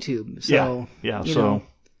on YouTube. So, yeah. you So know,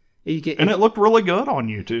 you get, and it looked really good on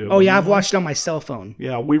YouTube. oh yeah, I've watched it on my cell phone.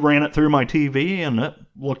 Yeah, we ran it through my TV and it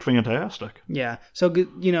looked fantastic. Yeah. So,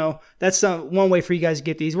 that's one way for you guys to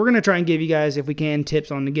get these. We're going to try and give you guys, if we can,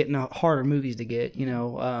 tips on getting harder movies to get,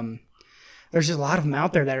 there's just a lot of them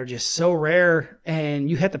out there that are just so rare and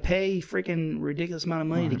you have to pay freaking ridiculous amount of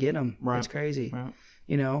money to get them. Right. It's crazy,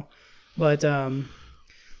 Right. but,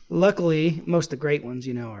 luckily most of the great ones,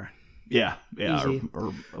 are, Yeah. Easy.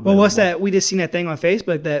 Or well, what's that? We just seen that thing on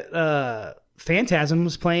Facebook that, Phantasm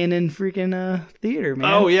was playing in freaking, theater,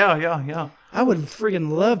 man. Oh, yeah. I would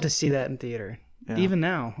freaking love to see that in theater. Yeah. Even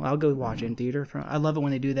now, I'll go watch it in theater. I love it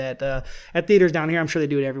when they do that. At theaters down here, I'm sure they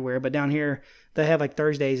do it everywhere, but down here, they have like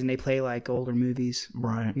Thursdays and they play like older movies,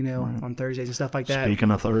 Right. right. on Thursdays and stuff like that.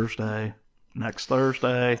 Speaking of Thursday, next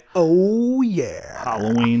Thursday, Oh, yeah.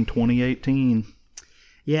 Halloween 2018.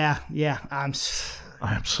 Yeah. I am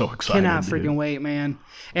so excited. Cannot dude. freaking wait, man.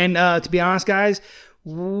 And to be honest, guys,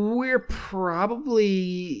 we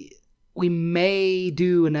may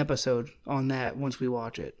do an episode on that once we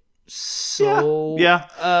watch it. So, Yeah.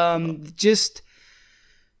 just...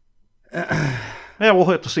 Yeah, we'll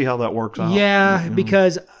have to see how that works out. Yeah,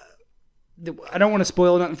 because I don't want to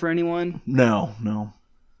spoil nothing for anyone. No.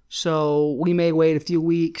 So we may wait a few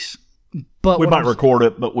weeks, but We might record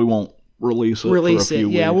it, but we won't release it for a few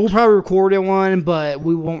weeks. Yeah, we'll probably record it one, but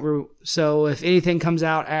we won't. So if anything comes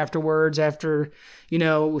out afterwards, after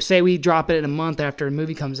say we drop it in a month after a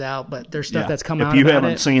movie comes out, but there's stuff that's come out. If you about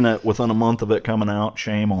haven't it. seen it within a month of it coming out,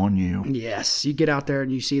 shame on you. Yes, you get out there and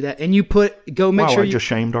you see that, and you make Wow, sure I you just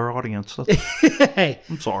shamed our audience. That's, hey.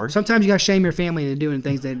 I'm sorry. Sometimes you gotta shame your family into doing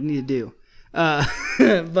things they need to do.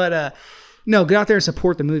 But no, get out there and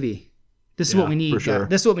support the movie. This is what we need. for sure.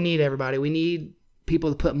 This is what we need, everybody. We need people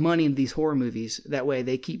to put money into these horror movies. That way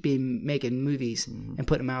they keep making movies and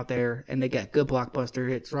put them out there, and they got good blockbuster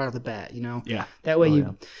hits right off the bat, Yeah. That way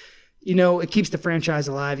it keeps the franchise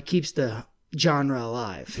alive. It keeps the genre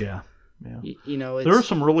alive. Yeah. It's, There's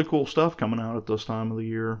some really cool stuff coming out at this time of the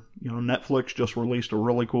year. Netflix just released a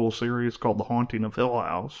really cool series called The Haunting of Hill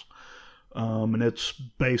House. And it's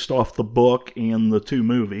based off the book and the two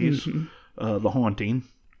movies, The Haunting.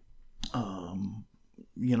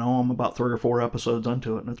 I'm about 3 or 4 episodes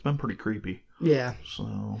into it, and it's been pretty creepy. Yeah.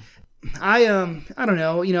 So I don't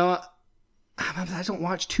know. I don't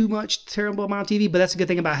watch too much terrible amount of TV, but that's a good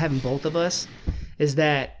thing about having both of us is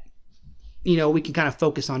that we can kind of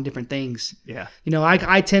focus on different things. yeah,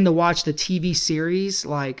 I tend to watch the TV series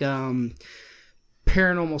like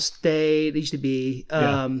Paranormal State. They used to be.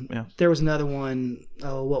 yeah. There was another one.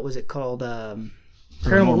 Oh, what was it called?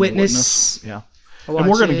 Paranormal Witness. Yeah. I And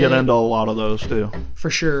we're going to watched get it. into a lot of those too.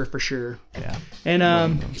 For sure. Yeah.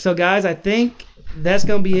 And so, guys, I think that's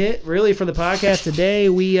going to be it, really, for the podcast today.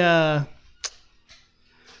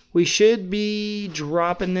 We should be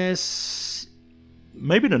dropping this,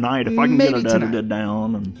 Maybe tonight if I can Maybe get it tonight. edited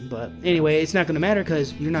down. And but anyway, it's not going to matter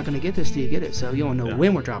because you're not going to get this till you get it, so you don't know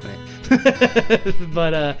when we're dropping it.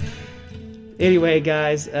 But anyway,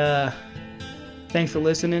 guys, thanks for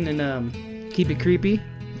listening, and keep it creepy.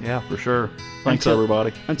 yeah, for sure. Thanks,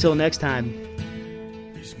 everybody. Until next time.